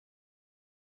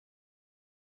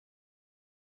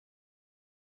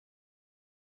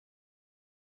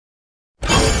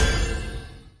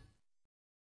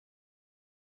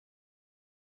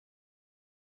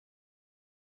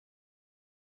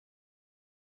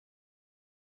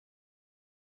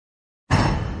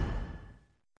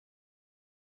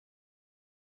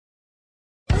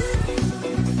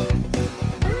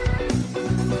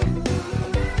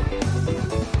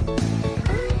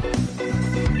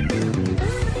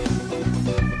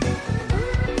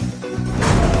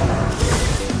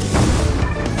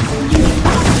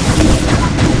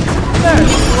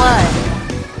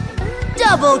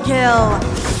Double kill!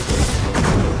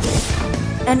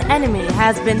 An enemy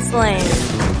has been slain.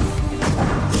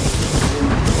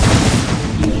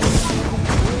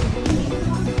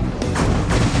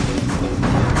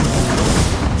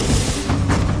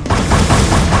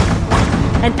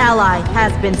 An ally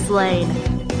has been slain.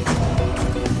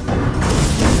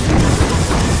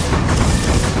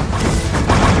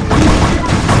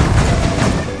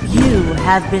 You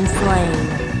have been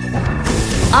slain.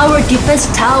 Our defense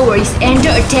tower is under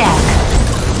attack.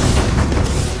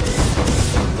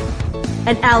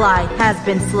 An ally has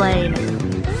been slain.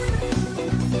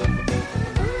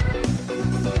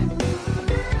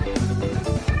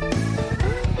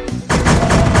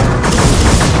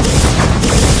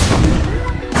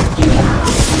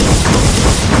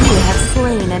 You have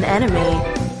slain an enemy.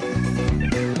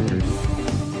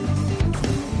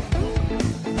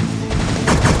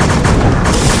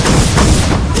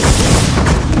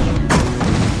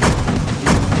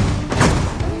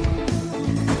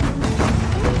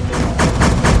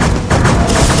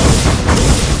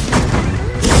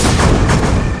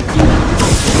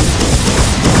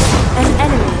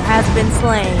 Been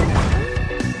slain.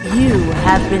 You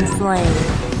have been slain.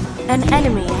 An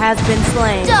enemy has been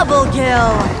slain. Double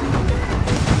kill!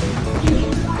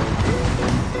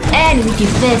 Enemy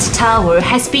defense tower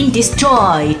has been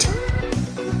destroyed.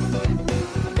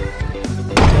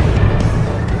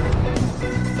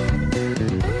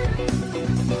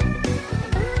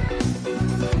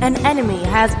 An enemy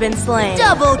has been slain.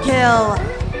 Double kill!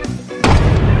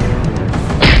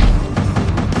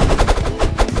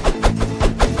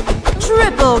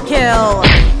 Triple kill!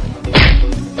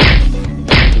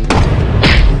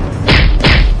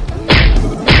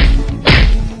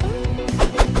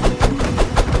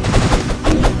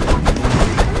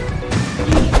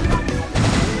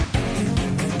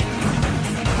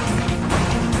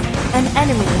 An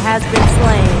enemy has been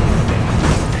slain.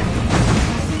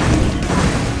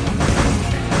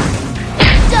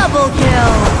 Double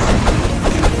kill!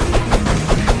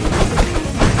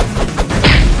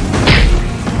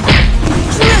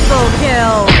 Triple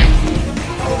kill!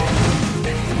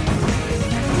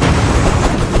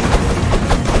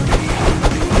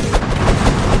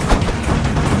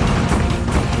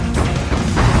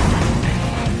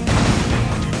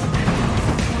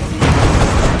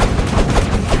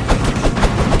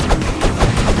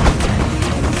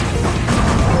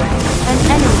 An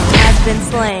enemy has been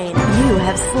slain. You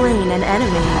have slain an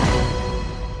enemy.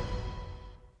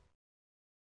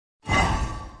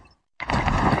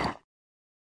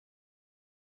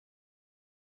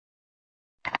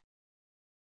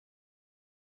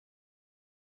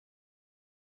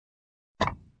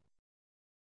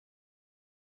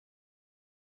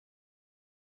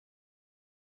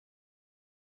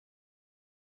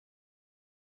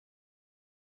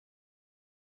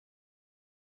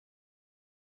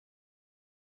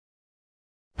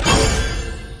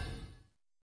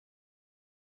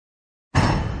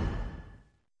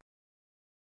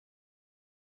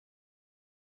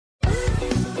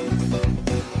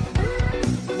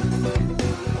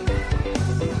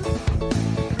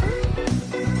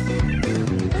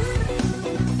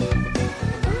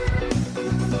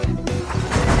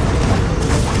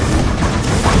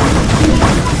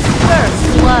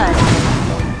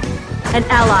 An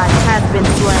ally has been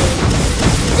slain.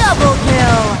 Double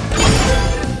kill!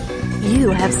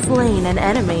 You have slain an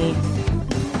enemy.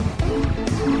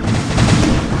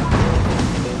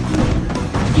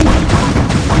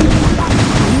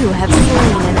 You have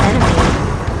slain an enemy.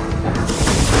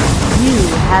 You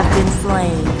have been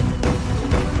slain.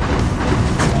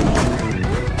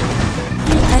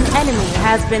 An enemy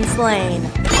has been slain.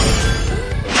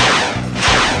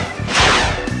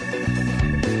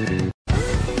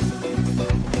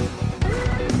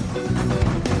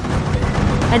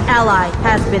 An ally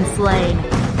has been slain.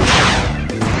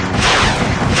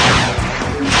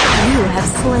 You have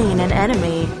slain an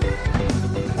enemy.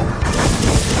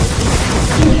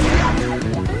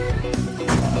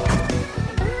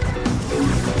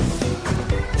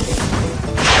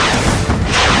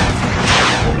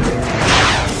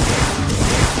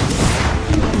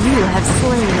 You have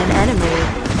slain an enemy.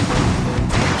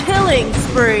 Killing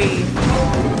spree!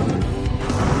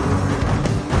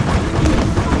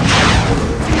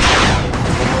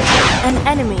 An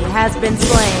enemy has been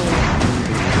slain.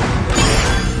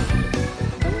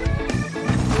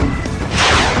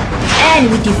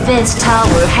 Enemy defense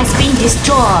tower has been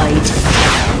destroyed.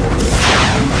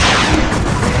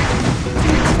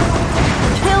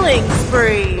 Killing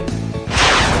spree!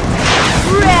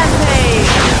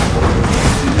 Rampage!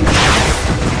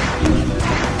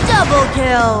 Double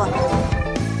kill!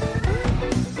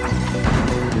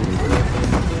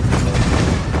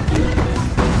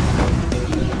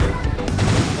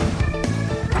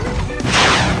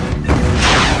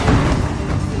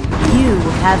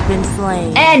 has been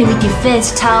slain. Enemy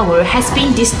defense tower has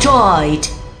been destroyed.